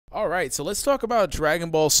All right, so let's talk about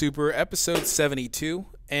Dragon Ball Super episode 72.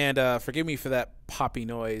 And forgive me for that poppy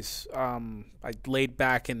noise. I laid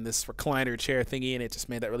back in this recliner chair thingy, and it just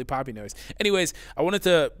made that really poppy noise. Anyways, I wanted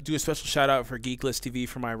to do a special shout out for Geeklist TV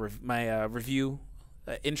for my review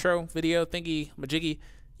intro video thingy, majiggy.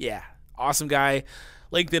 Yeah, awesome guy.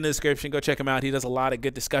 Linked in the description. Go check him out. He does a lot of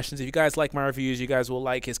good discussions. If you guys like my reviews, you guys will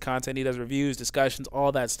like his content. He does reviews, discussions,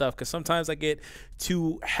 all that stuff. Because sometimes I get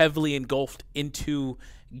too heavily engulfed into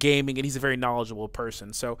gaming, and he's a very knowledgeable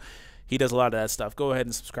person. So he does a lot of that stuff. Go ahead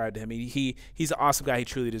and subscribe to him. He's an awesome guy. He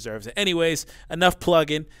truly deserves it. Anyways, enough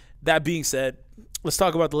plugging. That being said, let's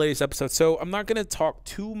talk about the latest episode. So I'm not going to talk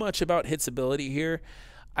too much about Hit's ability here.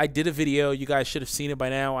 I did a video. You guys should have seen it by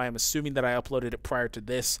now. I am assuming that I uploaded it prior to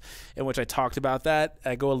this, in which I talked about that.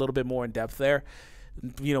 I go a little bit more in depth there,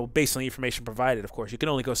 you know, based on the information provided, of course. You can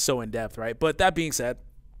only go so in depth, right? But that being said,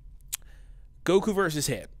 Goku versus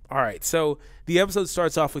Hit. All right, so the episode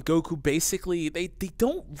starts off with Goku. Basically, they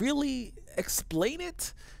don't really explain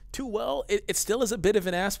it too well. It still is a bit of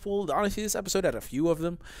an assful. Honestly, this episode had a few of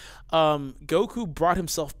them. Goku brought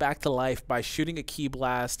himself back to life by shooting a ki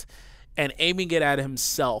blast and aiming it at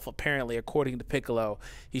himself, apparently, according to Piccolo.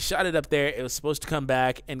 He shot it up there. It was supposed to come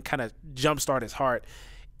back and kind of jumpstart his heart,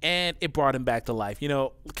 and it brought him back to life. You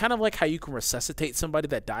know, kind of like how you can resuscitate somebody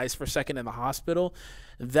that dies for a second in the hospital.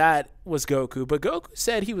 That was Goku. But Goku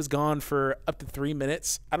said he was gone for up to 3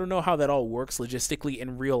 minutes. I don't know how that all works logistically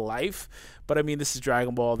in real life, but I mean, this is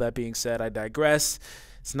Dragon Ball. That being said, I digress.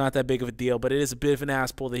 It's not that big of a deal, but it is a bit of an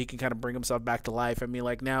ass pull that he can kind of bring himself back to life. I mean,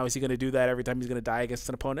 like, now is he going to do that every time he's going to die against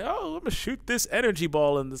an opponent? Oh, I'm going to shoot this energy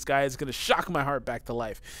ball, and this guy is going to shock my heart back to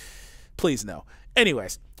life. Please, no.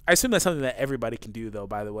 Anyways, I assume that's something that everybody can do, though,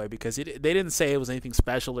 by the way, because they didn't say it was anything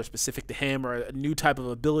special or specific to him or a new type of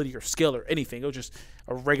ability or skill or anything. It was just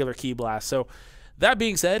a regular ki blast. So that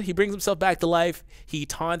being said, he brings himself back to life. He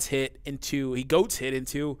goats Hit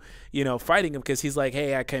into, you know, fighting him because he's like,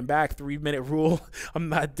 hey, I came back, 3-minute rule. I'm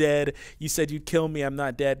not dead. You said you'd kill me. I'm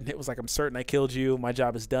not dead. And Hit was like, I'm certain I killed you. My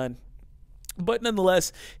job is done. But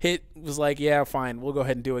nonetheless, Hit was like, yeah, fine, we'll go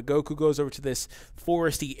ahead and do it. Goku goes over to this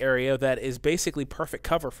foresty area that is basically perfect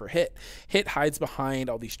cover for Hit. Hit hides behind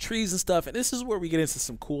all these trees and stuff, and this is where we get into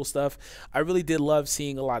some cool stuff. I really did love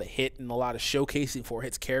seeing a lot of Hit and a lot of showcasing for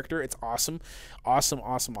Hit's character. It's awesome. Awesome,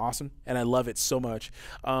 awesome, awesome, and I love it so much.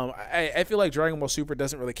 I feel like Dragon Ball Super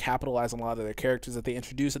doesn't really capitalize on a lot of their characters that they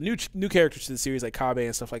introduce. New characters to the series like Kabe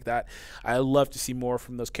and stuff like that. I love to see more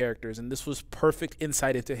from those characters, and this was perfect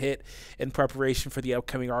insight into Hit and preparation for the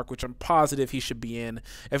upcoming arc, which I'm positive he should be in.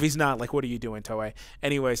 If he's not, like, what are you doing, Toei?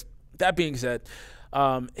 Anyways, that being said,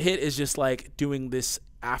 Hit is just like doing this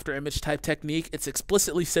after image type technique. It's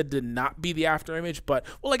explicitly said to not be the after image, but,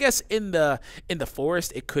 well, I guess in the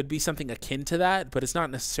forest it could be something akin to that, but it's not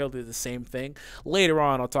necessarily the same thing. Later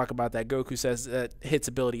on I'll talk about that. Goku says that Hit's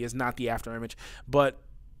ability is not the after image, but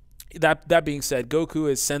that being said, Goku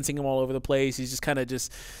is sensing him all over the place. He's just kind of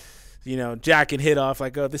you know, jacking Hit off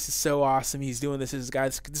like, oh, this is so awesome. He's doing this. This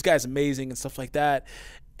guy's amazing and stuff like that.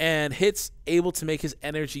 And Hit's able to make his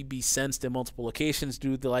energy be sensed in multiple locations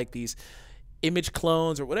due to like these image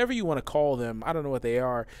clones or whatever you want to call them. I don't know what they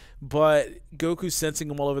are, but Goku's sensing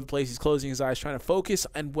them all over the place. He's closing his eyes, trying to focus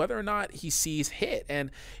on whether or not he sees Hit.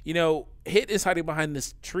 And, you know, Hit is hiding behind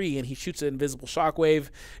this tree, and he shoots an invisible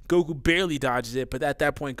shockwave. Goku barely dodges it, but at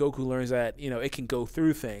that point, Goku learns that, you know, it can go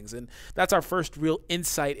through things. And that's our first real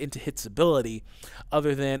insight into Hit's ability,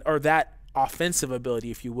 that offensive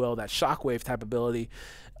ability, if you will, that shockwave type ability,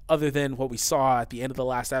 other than what we saw at the end of the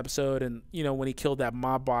last episode and, you know, when he killed that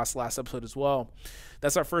mob boss last episode as well.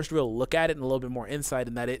 That's our first real look at it and a little bit more insight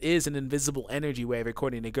in that it is an invisible energy wave,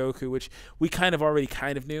 according to Goku, which we already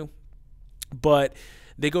knew. But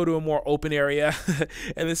they go to a more open area,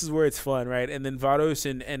 and this is where it's fun, right? And then Vados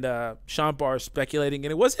and Champa are speculating,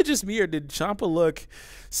 and it wasn't just me, or did Champa look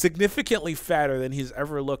significantly fatter than he's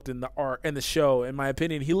ever looked in the show? In my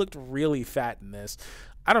opinion, he looked really fat in this.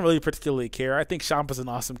 I don't really particularly care. I think Champa's an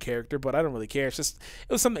awesome character, but I don't really care. It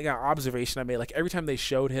was something, an observation I made. Like, every time they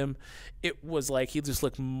showed him, it was like he just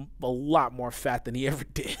looked a lot more fat than he ever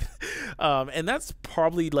did. And that's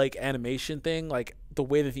probably like animation thing, like the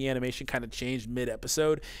way that the animation kind of changed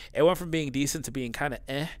mid-episode. It went from being decent to being kind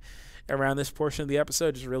of around this portion of the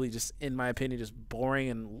episode. Just really, just in my opinion, just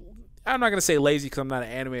boring. And I'm not going to say lazy because I'm not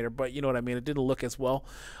an animator, but you know what I mean. It didn't look as well.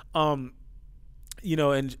 You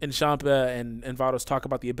know, and Champa and Vados talk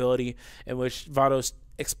about the ability, in which Vados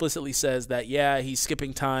explicitly says that, yeah, he's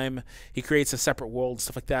skipping time, he creates a separate world,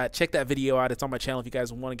 stuff like that. Check that video out. It's on my channel if you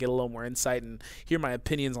guys want to get a little more insight and hear my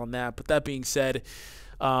opinions on that. But that being said,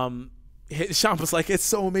 Champa's like, it's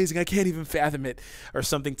so amazing, I can't even fathom it, or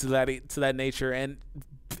something to that nature. And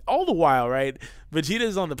all the while, right,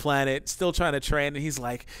 Vegeta's on the planet still trying to train, and he's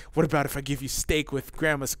like, what about if I give you steak with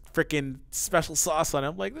grandma's freaking special sauce on it?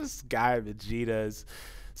 I'm like, this guy Vegeta is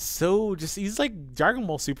so just, he's like Dragon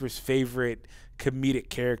Ball Super's favorite comedic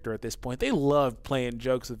character at this point. They love playing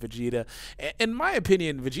jokes with Vegeta. In my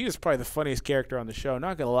opinion, Vegeta's probably the funniest character on the show,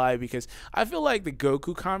 not gonna lie, because I feel like the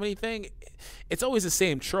Goku comedy thing, it's always the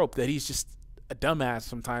same trope that he's just a dumbass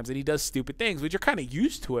sometimes and he does stupid things, but you're kind of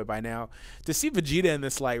used to it by now. To see Vegeta in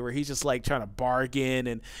this light where he's just like trying to bargain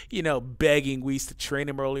and, you know, begging Whis to train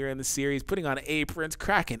him earlier in the series, putting on aprons,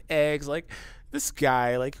 cracking eggs, like, this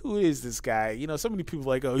guy, like, who is this guy? You know, so many people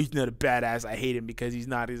are like, oh, he's not a badass, I hate him because he's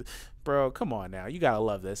not his. Bro, come on now. You gotta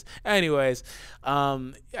love this. Anyways,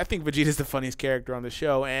 I think Vegeta's the funniest character on the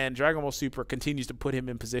show, and Dragon Ball Super continues to put him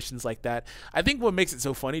in positions like that. I think what makes it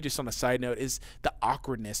so funny, just on a side note, is the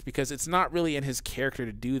awkwardness, because it's not really in his character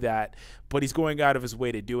to do that, but he's going out of his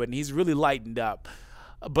way to do it, and he's really lightened up.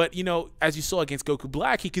 But, you know, as you saw against Goku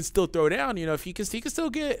Black, he can still throw down. You know, if he can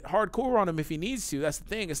still get hardcore on him if he needs to. That's the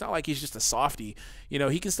thing. It's not like he's just a softie. You know,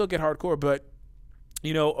 he can still get hardcore, but,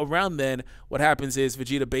 you know, around then, what happens is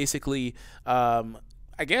Vegeta basically,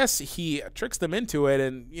 I guess he tricks them into it,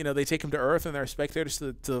 and, you know, they take him to Earth, and they're spectators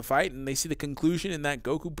to the fight, and they see the conclusion in that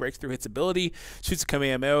Goku breaks through Hit's ability, shoots a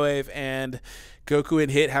Kamehameha wave, and Goku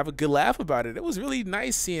and Hit have a good laugh about it. It was really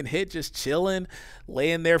nice seeing Hit just chilling,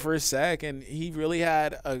 laying there for a sec, and he really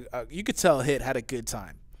had you could tell Hit had a good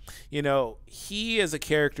time. You know, he is a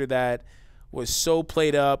character that was so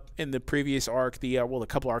played up in the previous arc, a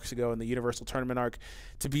couple arcs ago in the Universal Tournament arc,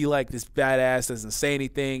 to be like this badass, doesn't say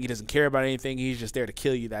anything, he doesn't care about anything, he's just there to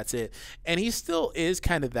kill you, that's it. And he still is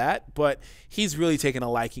kind of that, but he's really taken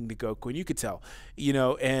a liking to Goku, and you could tell, you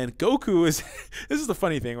know, and Goku is, this is the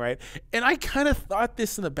funny thing, right? And I kind of thought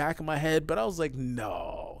this in the back of my head, but I was like,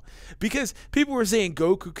 no. Because people were saying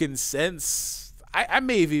Goku can sense, I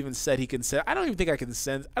may have even said he can sense, I don't even think I can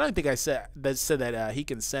sense, I don't think I said that he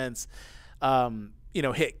can sense you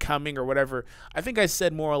know, Hit coming or whatever. I think I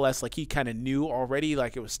said more or less like he kind of knew already,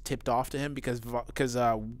 like it was tipped off to him because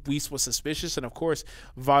Whis was suspicious, and of course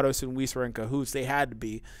Vados and Whis were in cahoots. They had to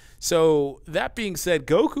be. So that being said,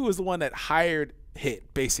 Goku was the one that hired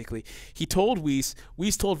Hit, basically. He told Whis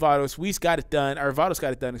told Vados, Whis got it done, or Vados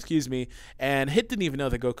got it done, excuse me, and Hit didn't even know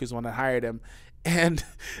that Goku's the one that hired him. And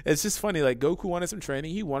it's just funny, like Goku wanted some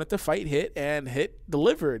training, he wanted to fight Hit, and Hit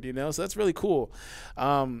delivered, you know, so that's really cool.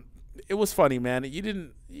 It was funny, man.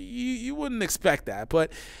 You wouldn't expect that,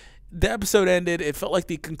 but the episode ended. It felt like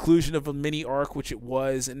the conclusion of a mini arc, which it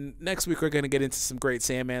was. And next week we're going to get into some great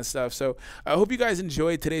Sandman stuff. So I hope you guys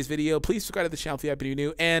enjoyed today's video. Please subscribe to the channel if you happen to be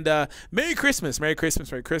new. And Merry Christmas, Merry Christmas,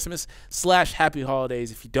 Merry Christmas / Happy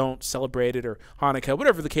Holidays if you don't celebrate it, or Hanukkah,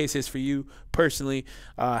 whatever the case is for you personally.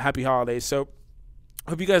 Happy Holidays. So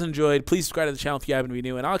hope you guys enjoyed. Please subscribe to the channel if you happen to be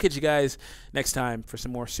new. And I'll catch you guys next time for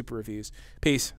some more Super reviews. Peace.